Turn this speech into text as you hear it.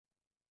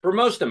For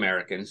most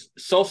Americans,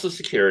 Social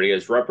Security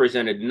has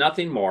represented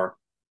nothing more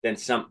than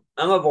some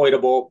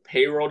unavoidable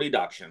payroll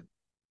deduction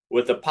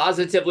with the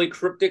positively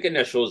cryptic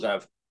initials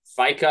of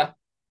FICA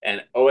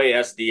and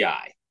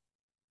OASDI,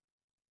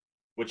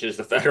 which is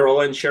the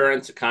Federal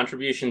Insurance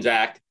Contributions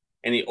Act,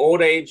 and the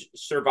Old Age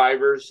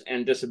Survivors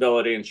and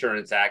Disability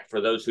Insurance Act, for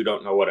those who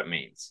don't know what it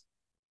means.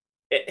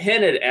 It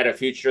hinted at a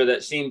future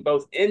that seemed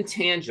both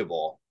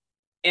intangible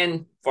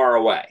and far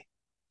away.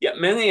 Yet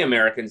many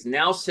Americans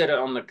now sit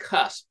on the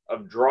cusp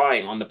of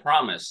drawing on the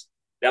promise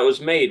that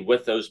was made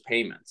with those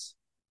payments.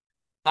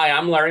 Hi,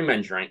 I'm Larry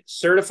Mendrink,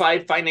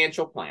 certified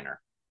financial planner,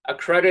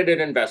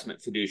 accredited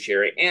investment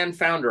fiduciary, and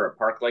founder of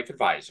Park Lake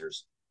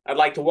Advisors. I'd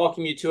like to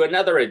welcome you to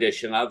another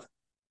edition of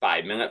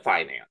 5 Minute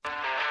Finance.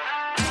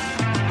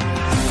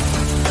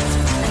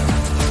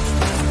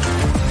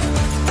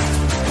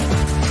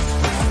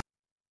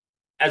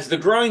 As the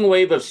growing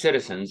wave of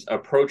citizens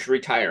approach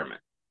retirement,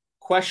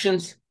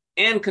 questions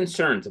and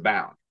concerns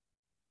abound.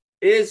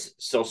 Is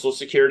Social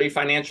Security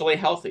financially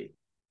healthy?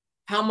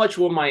 How much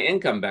will my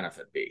income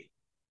benefit be?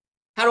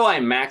 How do I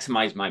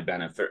maximize my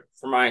benefit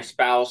for my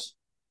spouse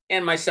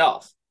and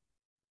myself?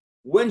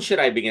 When should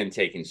I begin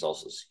taking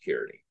Social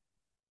Security?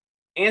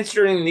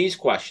 Answering these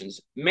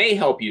questions may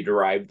help you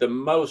derive the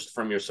most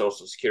from your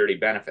Social Security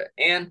benefit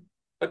and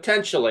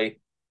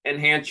potentially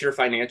enhance your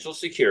financial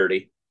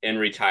security in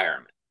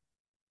retirement.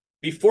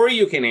 Before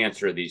you can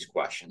answer these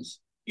questions,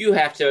 you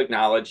have to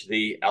acknowledge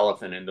the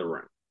elephant in the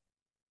room.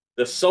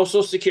 The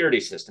Social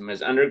Security system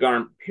has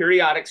undergone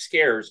periodic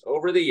scares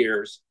over the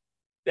years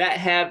that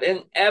have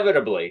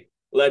inevitably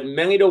led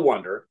many to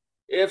wonder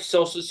if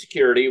Social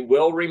Security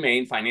will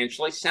remain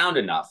financially sound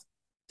enough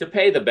to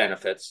pay the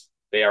benefits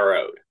they are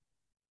owed.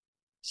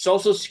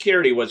 Social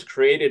Security was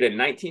created in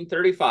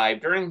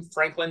 1935 during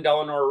Franklin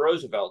Delano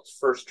Roosevelt's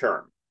first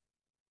term.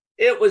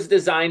 It was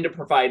designed to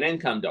provide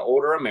income to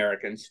older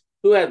Americans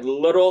who had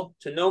little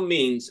to no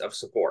means of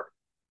support.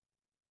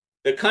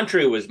 The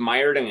country was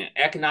mired in an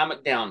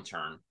economic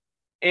downturn,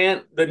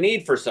 and the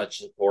need for such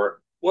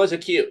support was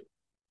acute.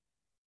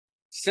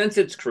 Since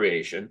its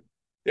creation,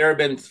 there have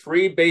been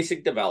three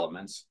basic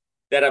developments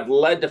that have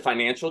led to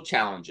financial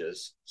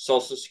challenges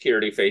Social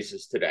Security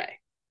faces today.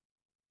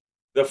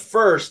 The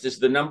first is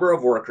the number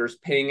of workers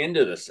paying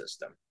into the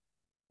system,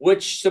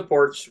 which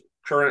supports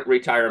current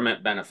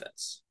retirement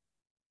benefits.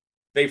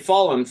 They've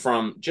fallen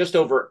from just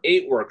over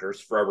 8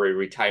 workers for every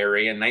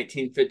retiree in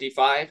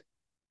 1955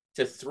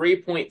 to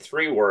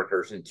 3.3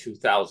 workers in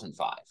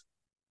 2005.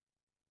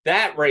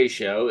 That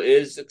ratio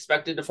is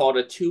expected to fall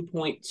to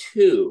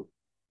 2.2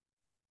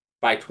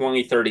 by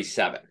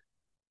 2037.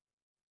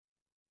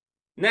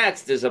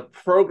 Next is a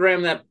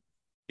program that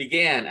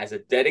began as a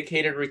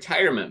dedicated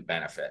retirement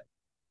benefit,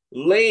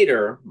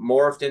 later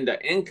morphed into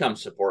income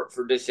support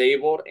for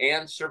disabled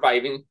and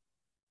surviving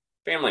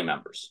family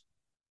members.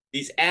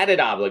 These added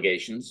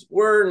obligations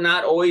were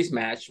not always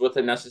matched with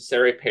the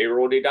necessary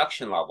payroll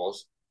deduction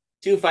levels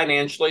to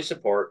financially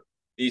support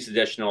these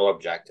additional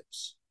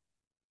objectives.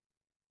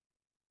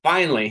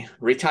 Finally,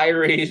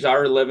 retirees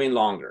are living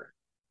longer.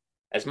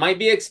 As might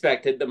be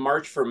expected, the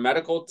march for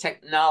medical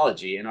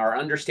technology and our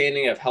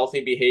understanding of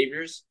healthy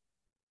behaviors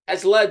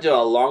has led to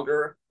a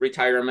longer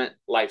retirement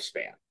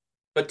lifespan,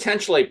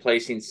 potentially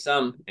placing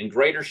some and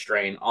greater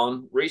strain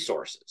on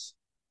resources.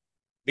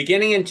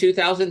 Beginning in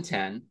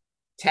 2010,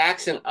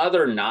 tax and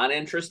other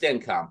non-interest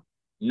income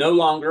no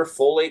longer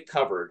fully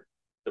covered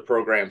the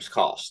program's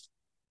cost.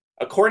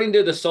 According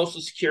to the Social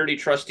Security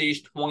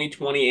Trustees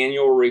 2020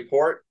 annual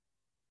report,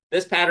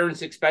 this pattern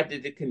is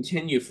expected to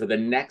continue for the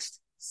next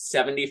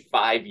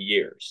 75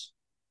 years.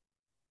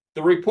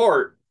 The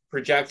report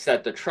projects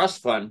that the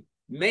trust fund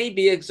may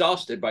be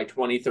exhausted by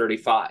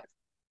 2035,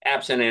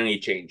 absent any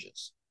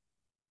changes.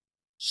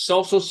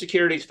 Social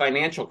Security's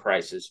financial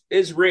crisis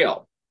is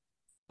real,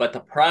 but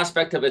the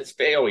prospect of its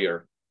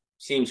failure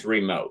seems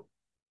remote.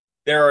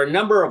 There are a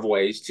number of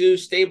ways to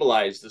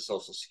stabilize the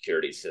Social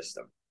Security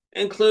system,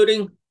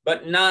 including,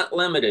 but not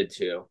limited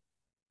to,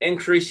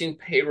 increasing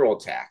payroll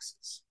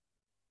taxes.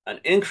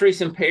 An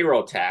increase in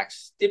payroll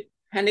tax,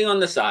 depending on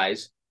the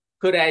size,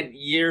 could add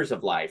years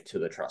of life to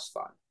the trust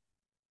fund.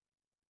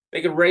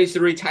 They could raise the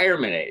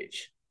retirement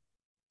age.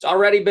 It's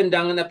already been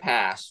done in the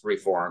past,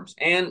 reforms,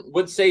 and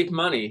would save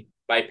money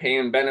by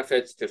paying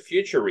benefits to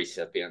future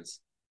recipients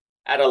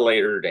at a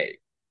later date.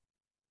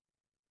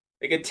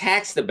 They could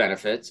tax the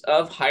benefits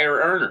of higher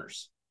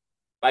earners.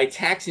 By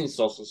taxing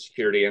Social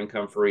Security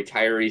income for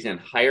retirees in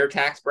higher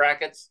tax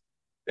brackets,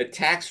 the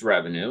tax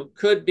revenue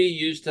could be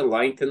used to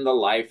lengthen the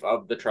life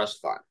of the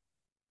trust fund.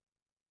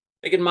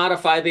 They could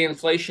modify the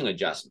inflation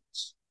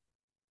adjustments.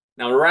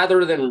 Now,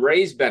 rather than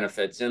raise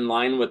benefits in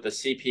line with the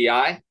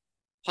CPI,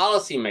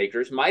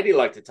 policymakers might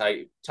elect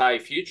to tie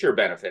future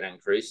benefit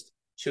increase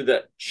to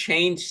the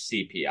changed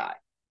CPI,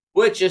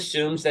 which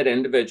assumes that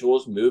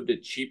individuals move to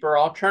cheaper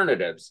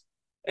alternatives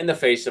in the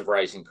face of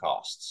rising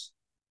costs.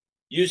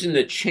 Using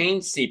the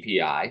changed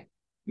CPI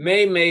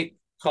may make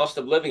cost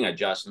of living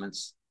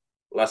adjustments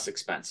less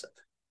expensive.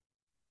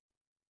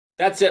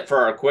 That's it for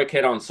our quick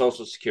hit on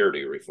Social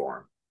Security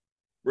reform.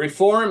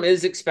 Reform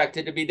is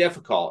expected to be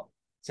difficult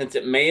since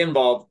it may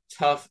involve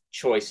tough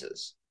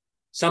choices,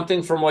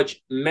 something from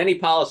which many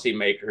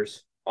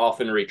policymakers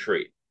often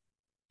retreat.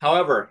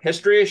 However,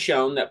 history has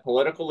shown that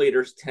political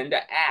leaders tend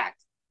to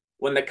act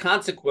when the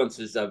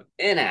consequences of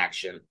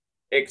inaction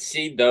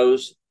exceed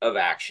those of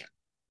action.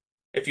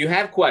 If you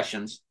have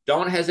questions,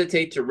 don't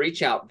hesitate to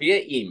reach out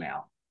via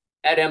email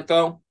at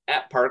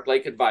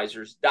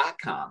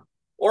info@parklakeadvisors.com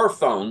or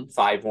phone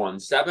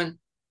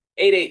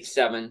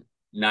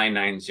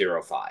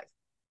 517-887-9905.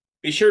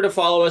 Be sure to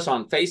follow us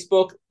on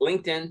Facebook,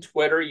 LinkedIn,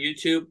 Twitter,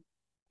 YouTube,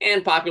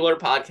 and popular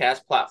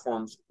podcast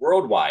platforms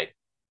worldwide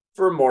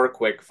for more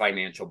quick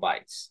financial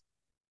bites.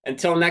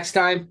 Until next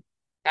time,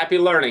 happy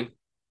learning.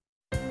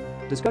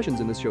 Discussions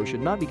in this show should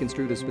not be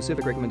construed as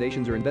specific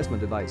recommendations or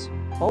investment advice.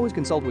 Always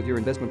consult with your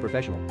investment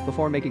professional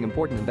before making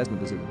important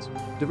investment decisions.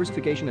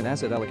 Diversification and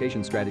asset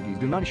allocation strategies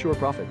do not assure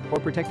profit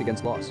or protect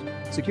against loss.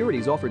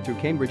 Securities offered through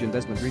Cambridge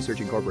Investment Research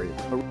Incorporated,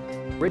 a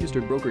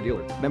registered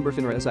broker-dealer, member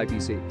FINRA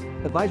SIPC.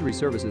 Advisory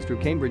services through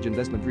Cambridge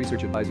Investment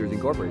Research Advisors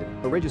Incorporated,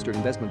 a registered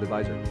investment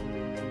advisor.